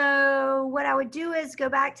 So what I would do is go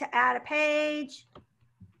back to add a page,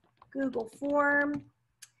 Google form,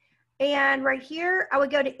 and right here I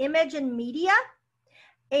would go to image and media,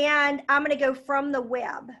 and I'm going to go from the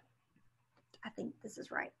web. I think this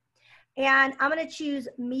is right. And I'm going to choose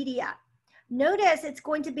media. Notice it's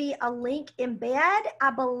going to be a link embed.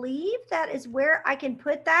 I believe that is where I can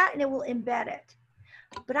put that and it will embed it.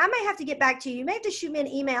 But I may have to get back to you. You may have to shoot me an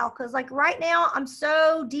email because like right now I'm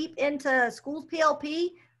so deep into SchoolsPLP,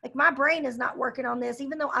 like my brain is not working on this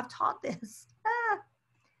even though I've taught this.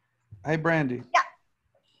 Hey, Brandy. Yeah.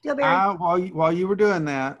 Feel very While you were doing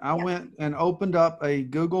that, I Yeah. went and opened up a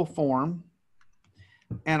Google form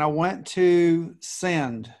and I went to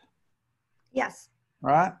send, Yes.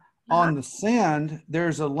 right? On the send,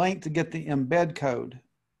 there's a link to get the embed code.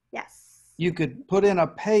 Yes. You could put in a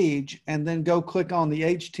page and then go click on the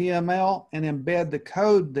HTML and embed the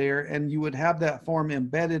code there, and you would have that form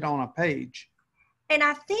embedded on a page. And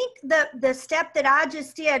I think the step that I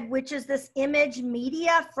just did, which is this image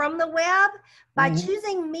media from the web, by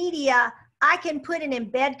choosing media, I can put an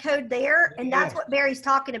embed code there, and that's what Barry's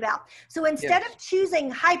talking about. So instead of choosing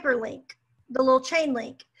hyperlink, the little chain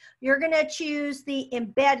link, you're going to choose the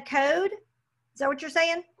embed code. Is that what you're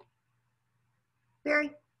saying,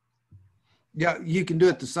 Barry? Yeah, you can do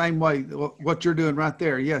it the same way, what you're doing right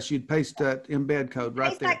there. Yes, you'd paste that embed code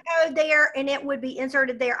right there. Paste that code there and it would be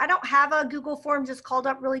inserted there. I don't have a Google form just called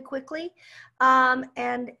up really quickly.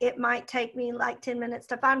 And it might take me like 10 minutes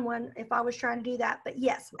to find one if I was trying to do that. But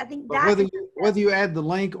yes, I think that's whether you add the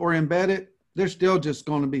link or embed it, they're still just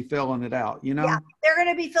going to be filling it out, you know? Yeah, they're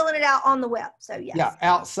going to be filling it out on the web. So yes. Yeah,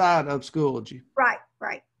 outside of Schoology. Right,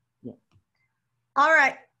 right. Yeah. All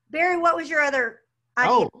right. Barry, what was your other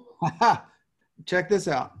idea? Oh, check this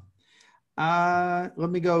out. Let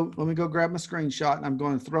me go grab my screenshot and I'm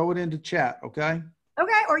going to throw it into chat, okay?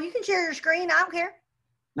 Okay, or you can share your screen. I don't care.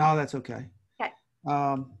 No, that's okay.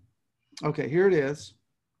 Okay. Okay, here it is.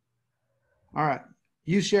 All right.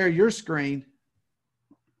 You share your screen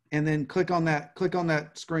and then click on that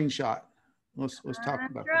screenshot. Let's talk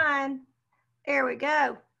about that. Trying. There we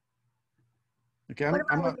go. Okay. What am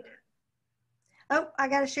I looking at? Oh, I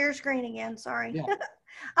got to share screen again. Sorry. Yeah.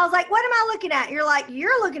 I was like, what am I looking at? You're like,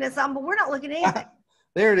 you're looking at something, but we're not looking at anything.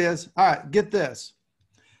 There it is. All right, get this.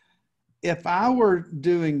 If I were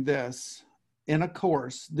doing this in a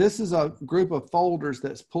course, this is a group of folders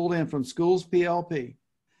that's pulled in from SchoolsPLP.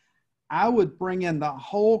 I would bring in the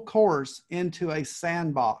whole course into a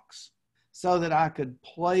sandbox so that I could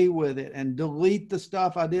play with it and delete the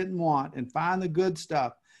stuff I didn't want and find the good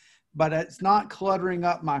stuff, but it's not cluttering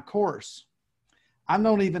up my course. I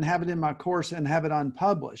don't even have it in my course and have it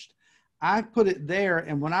unpublished. I put it there,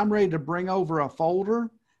 and when I'm ready to bring over a folder,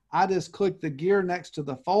 I just click the gear next to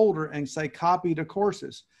the folder and say copy to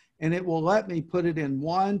courses, and it will let me put it in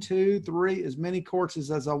 1, 2, 3, as many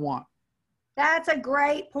courses as I want. That's a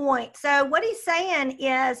great point. So what he's saying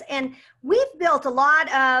is, and we've built a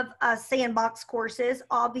lot of sandbox courses,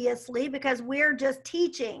 obviously, because we're just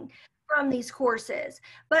teaching from these courses.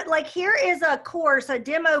 But like here is a course, a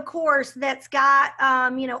demo course that's got,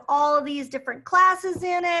 you know, all of these different classes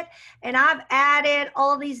in it. And I've added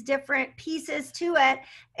all of these different pieces to it.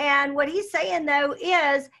 And what he's saying though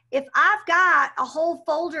is if I've got a whole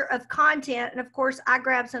folder of content, and of course I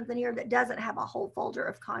grab something here that doesn't have a whole folder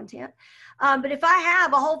of content. But if I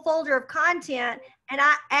have a whole folder of content and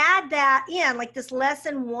I add that in like this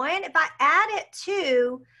lesson 1, if I add it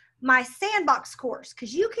to my sandbox course,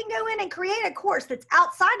 because you can go in and create a course that's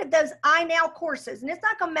outside of those iNow courses and it's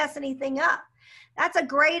not going to mess anything up. That's a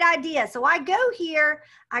great idea. So I go here,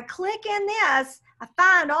 I click in this, I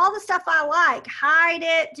find all the stuff I like, hide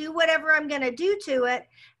it, do whatever I'm going to do to it,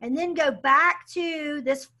 and then go back to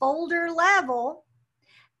this folder level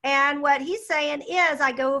And what he's saying is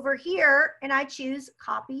I go over here and I choose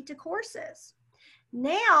copy to courses.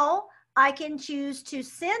 Now I can choose to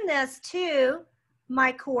send this to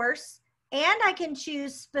my course, and I can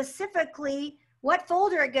choose specifically what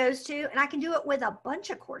folder it goes to, and I can do it with a bunch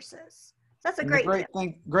of courses. So that's a great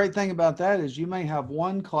great thing about that is you may have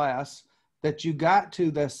one class that you got to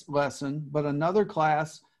this lesson, but another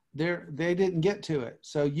class they didn't get to it.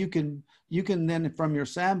 So you can then from your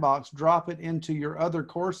sandbox drop it into your other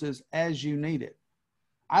courses as you need it.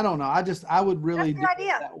 I don't know. I would really do it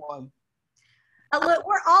that way. Look,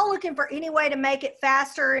 we're all looking for any way to make it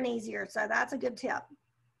faster and easier. So that's a good tip.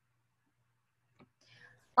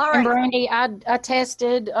 All right. And Brandy, I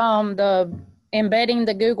tested the embedding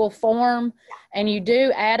the Google form, and you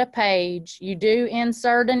do add a page, you do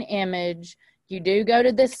insert an image, you do go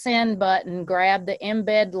to the send button, grab the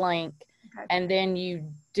embed link, and then you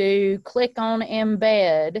do click on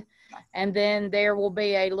embed, and then there will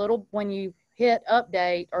be a little, when you hit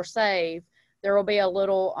update or save, there will be a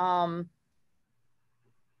little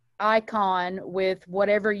icon with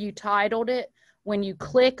whatever you titled it. When you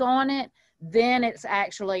click on it, then it's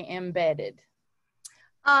actually embedded.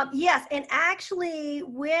 Yes, and actually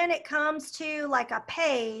when it comes to like a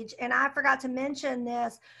page, and I forgot to mention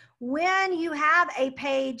this, when you have a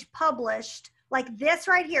page published like this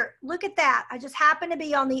right here, look at that. I just happen to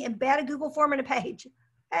be on the embedded Google form in a page.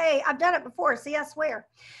 Hey, I've done it before. See, I swear.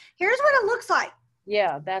 Here's what it looks like.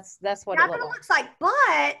 Yeah, that's what it looks like.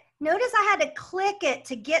 But notice I had to click it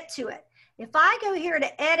to get to it. If I go here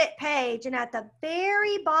to edit page, and at the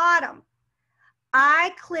very bottom,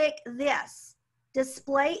 I click this,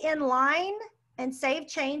 display in line, and save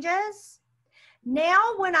changes.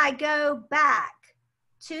 Now when I go back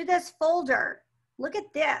to this folder, look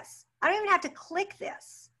at this. I don't even have to click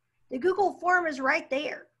this. The Google form is right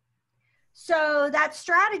there. So that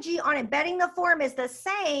strategy on embedding the form is the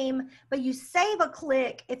same, but you save a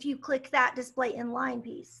click if you click that display in line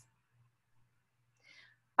piece.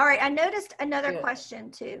 All right, I noticed another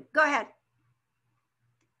question too. Go ahead.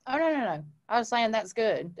 Oh, no. I was saying that's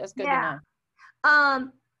good. That's good to know.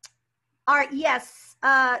 All right, yes.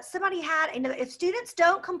 Somebody had another, if students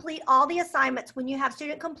don't complete all the assignments when you have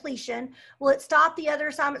student completion, will it stop the other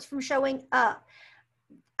assignments from showing up?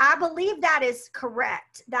 I believe that is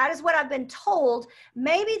correct. That is what I've been told.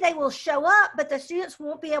 Maybe they will show up, but the students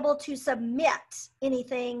won't be able to submit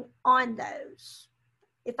anything on those.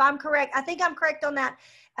 If I'm correct, I think I'm correct on that.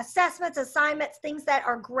 Assessments, assignments, things that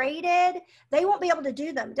are graded, they won't be able to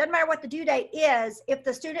do them. Doesn't matter what the due date is if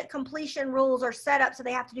the student completion rules are set up so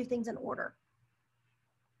they have to do things in order.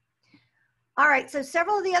 All right, so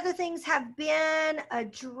several of the other things have been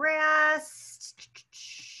addressed.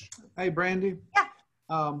 Hey, Brandy. Yeah.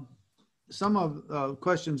 Some of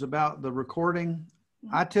questions about the recording.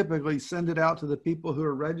 I typically send it out to the people who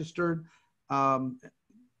are registered. Do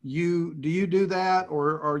you do that,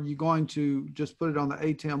 or are you going to just put it on the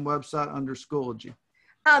ATEM website under Schoology?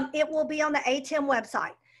 It will be on the ATEM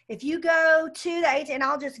website. If you go to the ATEM, and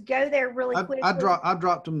I'll just go there really quickly. I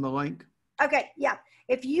dropped them the link. Okay, yeah.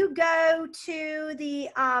 If you go to the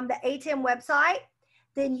ATEM website,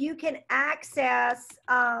 then you can access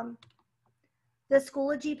the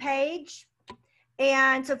Schoology page.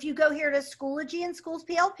 And so if you go here to Schoology and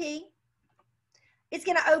SchoolsPLP, it's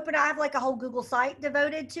going to open. I have like a whole Google site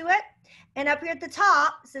devoted to it. And up here at the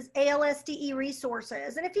top, it says ALSDE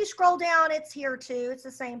resources. And if you scroll down, it's here too. It's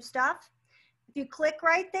the same stuff. If you click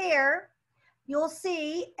right there, you'll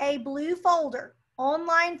see a blue folder,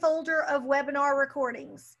 online folder of webinar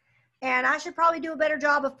recordings. And I should probably do a better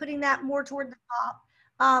job of putting that more toward the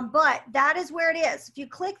top. But that is where it is. If you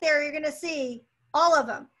click there, you're going to see all of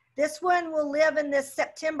them. This one will live in this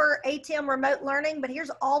September ATEM remote learning, but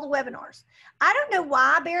here's all the webinars. I don't know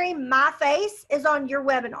why, Barry, my face is on your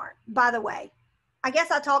webinar, by the way. I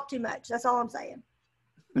guess I talk too much. That's all I'm saying.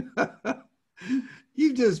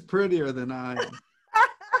 You're just prettier than I am.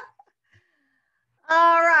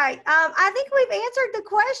 All right. I think we've answered the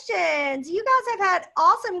questions. You guys have had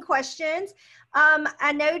awesome questions.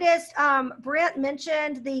 I noticed Brent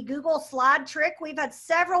mentioned the Google slide trick. We've had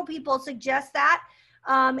several people suggest that.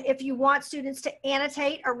 If you want students to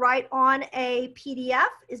annotate or write on a PDF,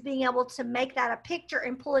 is being able to make that a picture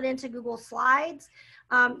and pull it into Google Slides.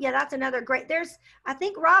 Yeah, that's another great, I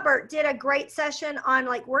think Robert did a great session on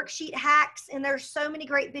like worksheet hacks, and there's so many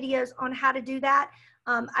great videos on how to do that.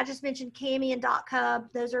 I just mentioned Cami and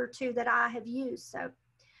DocHub. Those are two that I have used. So,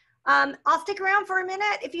 I'll stick around for a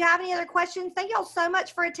minute if you have any other questions. Thank you all so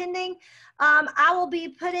much for attending. I will be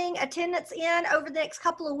putting attendance in over the next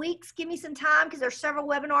couple of weeks. Give me some time because there's several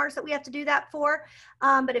webinars that we have to do that for.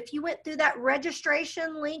 But if you went through that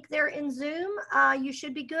registration link there in Zoom, you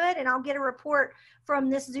should be good. And I'll get a report from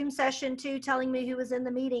this Zoom session too, telling me who was in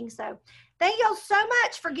the meeting. So thank you all so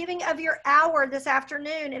much for giving of your hour this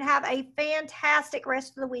afternoon, and have a fantastic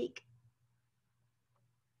rest of the week.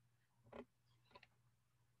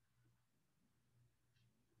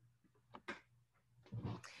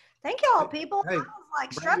 Thank you all, people. Hey, I was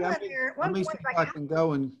like Brady, struggling there at let one me point. see if I can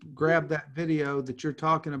go and grab that video that you're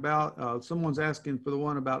talking about. Someone's asking for the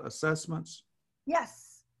one about assessments.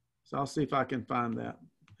 Yes. So I'll see if I can find that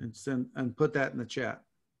and send and put that in the chat.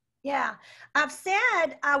 Yeah. I've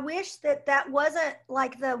said I wish that that wasn't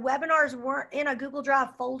like the webinars weren't in a Google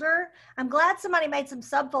Drive folder. I'm glad somebody made some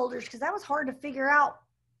subfolders because that was hard to figure out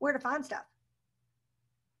where to find stuff.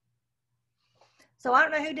 So I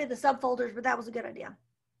don't know who did the subfolders, but that was a good idea.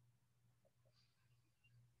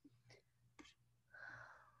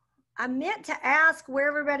 I meant to ask where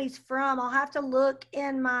everybody's from. I'll have to look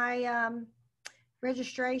in my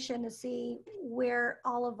registration to see where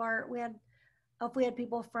all of our, if we had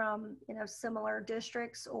people from, you know, similar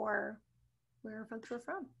districts or where folks were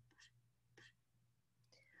from.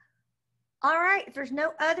 All right, if there's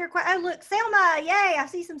no other questions, oh look, Selma, yay, I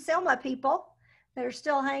see some Selma people that are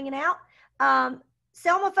still hanging out.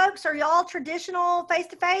 Selma folks, are y'all traditional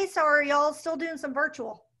face-to-face or are y'all still doing some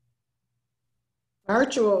virtual?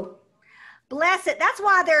 Virtual. Bless it. That's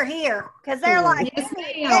why they're here. Because they're like, Yes,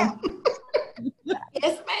 ma'am.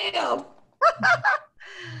 Yes, ma'am.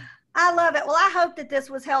 I love it. Well, I hope that this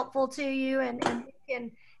was helpful to you and we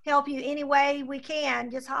can help you any way we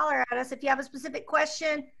can. Just holler at us if you have a specific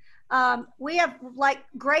question. We have like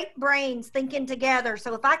great brains thinking together.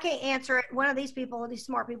 So if I can't answer it, one of these people, these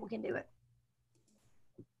smart people can do it.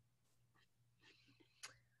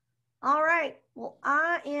 All right. Well,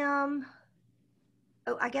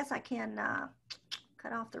 I guess I can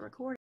cut off the recording.